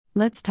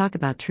Let's talk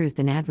about truth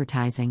in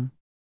advertising.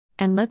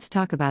 And let's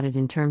talk about it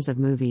in terms of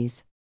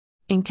movies.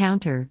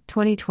 Encounter,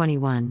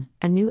 2021,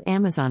 a new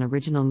Amazon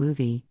original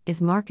movie,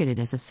 is marketed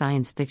as a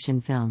science fiction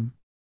film.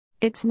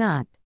 It's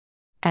not.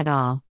 At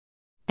all.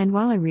 And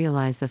while I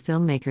realize the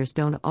filmmakers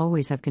don't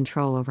always have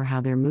control over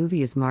how their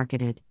movie is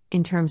marketed,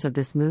 in terms of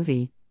this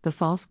movie, the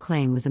false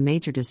claim was a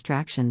major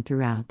distraction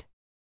throughout.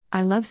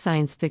 I love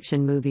science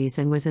fiction movies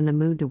and was in the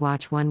mood to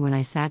watch one when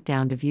I sat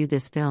down to view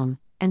this film,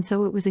 and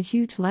so it was a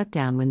huge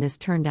letdown when this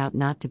turned out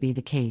not to be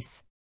the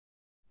case.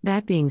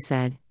 That being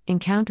said,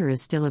 Encounter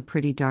is still a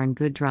pretty darn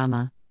good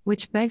drama,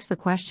 which begs the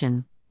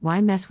question, why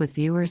mess with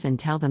viewers and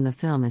tell them the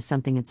film is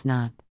something it's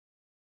not?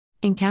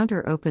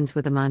 Encounter opens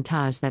with a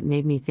montage that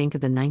made me think of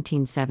the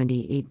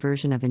 1978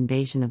 version of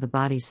Invasion of the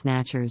Body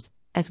Snatchers,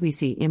 as we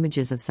see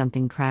images of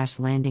something crash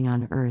landing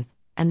on Earth,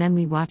 and then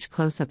we watch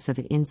close-ups of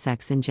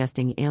insects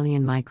ingesting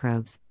alien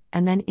microbes,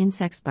 and then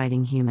insects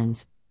biting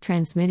humans,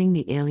 transmitting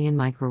the alien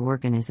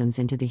microorganisms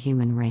into the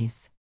human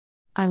race.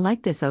 I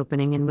liked this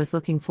opening and was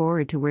looking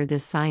forward to where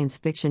this science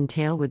fiction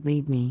tale would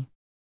lead me.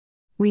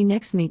 We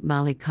next meet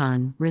Malik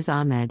Khan, Riz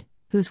Ahmed,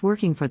 who's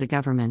working for the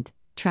government,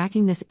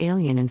 tracking this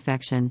alien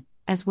infection,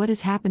 as what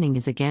is happening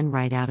is again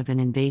right out of an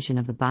Invasion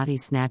of the Body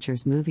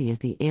Snatchers movie as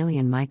the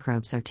alien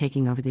microbes are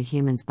taking over the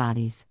humans'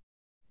 bodies.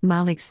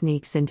 Malik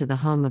sneaks into the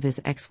home of his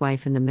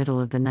ex-wife in the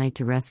middle of the night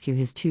to rescue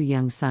his two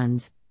young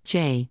sons,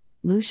 Jay,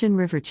 Lushan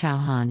River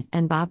Chauhan,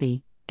 and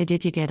Bobby,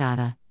 Aditya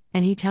Gedada,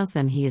 and he tells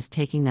them he is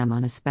taking them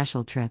on a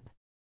special trip.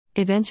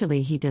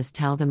 Eventually he does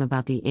tell them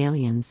about the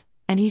aliens,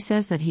 and he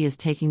says that he is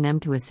taking them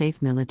to a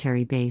safe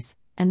military base,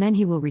 and then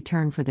he will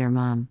return for their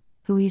mom,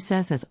 who he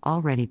says has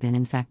already been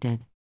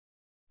infected.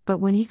 But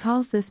when he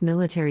calls this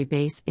military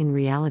base, in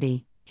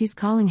reality, he's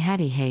calling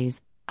Hattie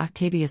Hayes,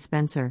 Octavia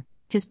Spencer,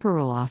 his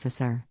parole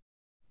officer.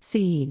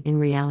 See, in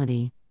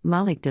reality,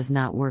 Malik does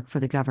not work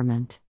for the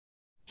government.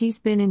 He's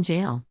been in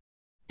jail.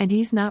 And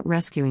he's not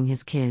rescuing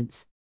his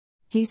kids.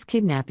 He's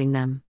kidnapping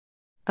them.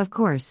 Of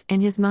course,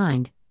 in his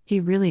mind, he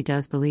really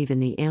does believe in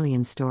the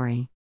alien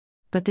story.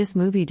 But this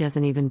movie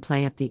doesn't even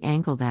play up the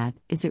angle that,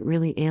 is it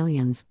really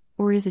aliens,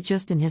 or is it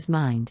just in his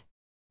mind?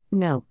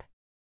 Nope.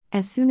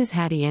 As soon as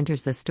Hattie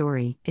enters the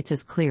story, it's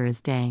as clear as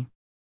day.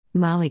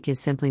 Malik is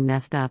simply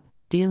messed up,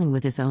 dealing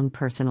with his own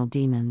personal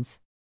demons.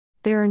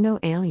 There are no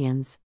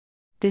aliens.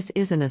 This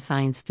isn't a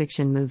science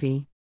fiction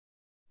movie.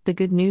 The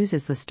good news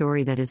is the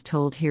story that is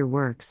told here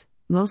works,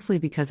 mostly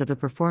because of the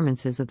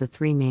performances of the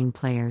three main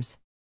players.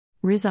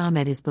 Riz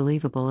Ahmed is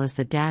believable as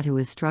the dad who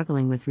is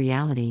struggling with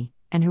reality,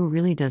 and who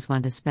really does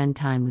want to spend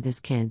time with his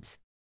kids.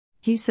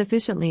 He's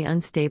sufficiently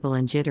unstable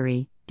and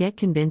jittery, yet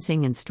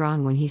convincing and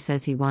strong when he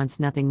says he wants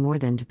nothing more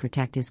than to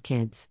protect his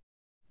kids.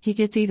 He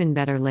gets even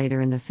better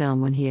later in the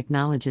film when he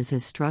acknowledges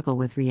his struggle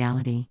with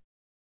reality.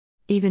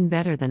 Even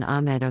better than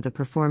Ahmed are the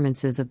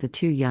performances of the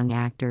two young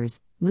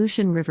actors,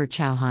 Lushan River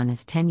Chauhan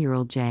as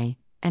 10-year-old Jay,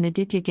 and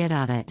Aditya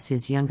Gedada as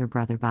his younger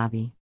brother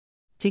Bobby.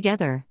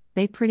 Together,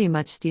 they pretty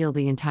much steal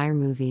the entire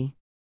movie.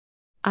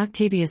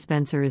 Octavia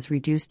Spencer is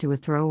reduced to a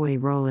throwaway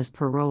role as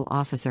parole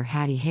officer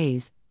Hattie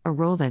Hayes, a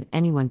role that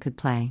anyone could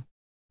play.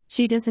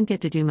 She doesn't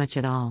get to do much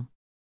at all.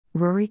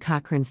 Rory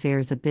Cochrane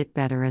fares a bit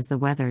better as the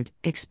weathered,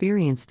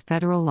 experienced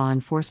federal law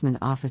enforcement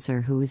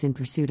officer who is in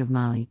pursuit of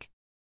Malik.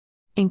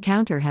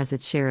 Encounter has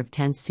its share of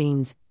tense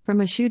scenes,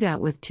 from a shootout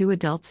with two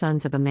adult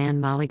sons of a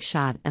man Malik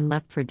shot and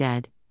left for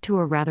dead, to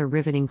a rather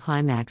riveting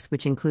climax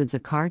which includes a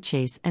car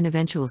chase and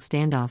eventual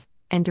standoff,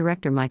 and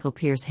director Michael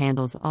Pierce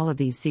handles all of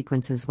these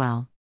sequences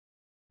well.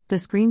 The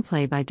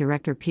screenplay by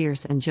director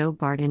Pierce and Joe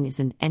Barton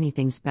isn't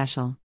anything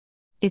special.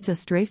 It's a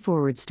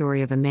straightforward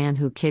story of a man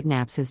who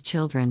kidnaps his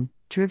children,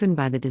 driven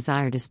by the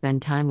desire to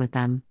spend time with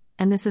them,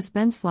 and the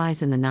suspense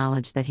lies in the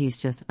knowledge that he's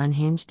just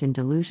unhinged and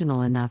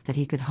delusional enough that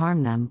he could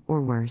harm them,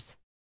 or worse.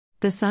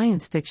 The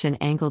science fiction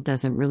angle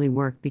doesn't really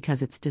work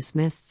because it's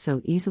dismissed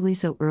so easily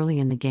so early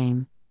in the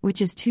game, which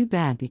is too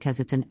bad because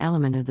it's an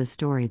element of the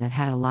story that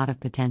had a lot of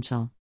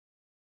potential.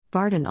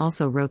 Barton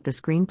also wrote the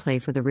screenplay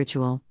for The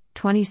Ritual,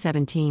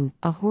 2017,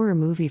 a horror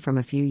movie from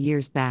a few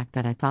years back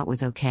that I thought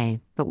was okay,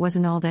 but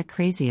wasn't all that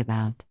crazy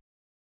about.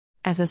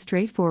 As a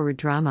straightforward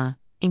drama,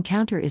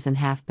 Encounter isn't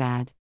half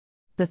bad.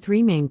 The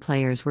three main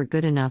players were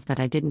good enough that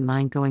I didn't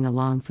mind going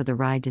along for the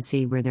ride to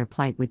see where their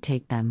plight would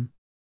take them.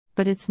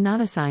 But it's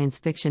not a science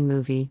fiction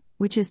movie,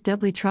 which is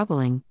doubly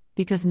troubling,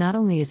 because not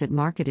only is it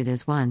marketed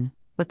as one,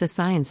 but the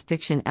science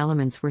fiction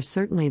elements were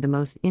certainly the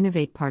most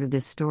innovative part of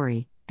this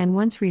story, and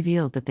once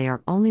revealed that they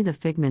are only the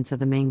figments of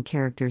the main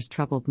character's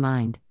troubled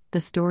mind, the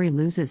story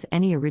loses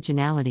any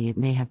originality it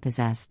may have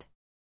possessed.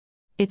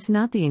 It's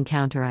not the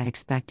Encounter I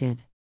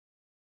expected.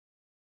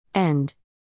 End.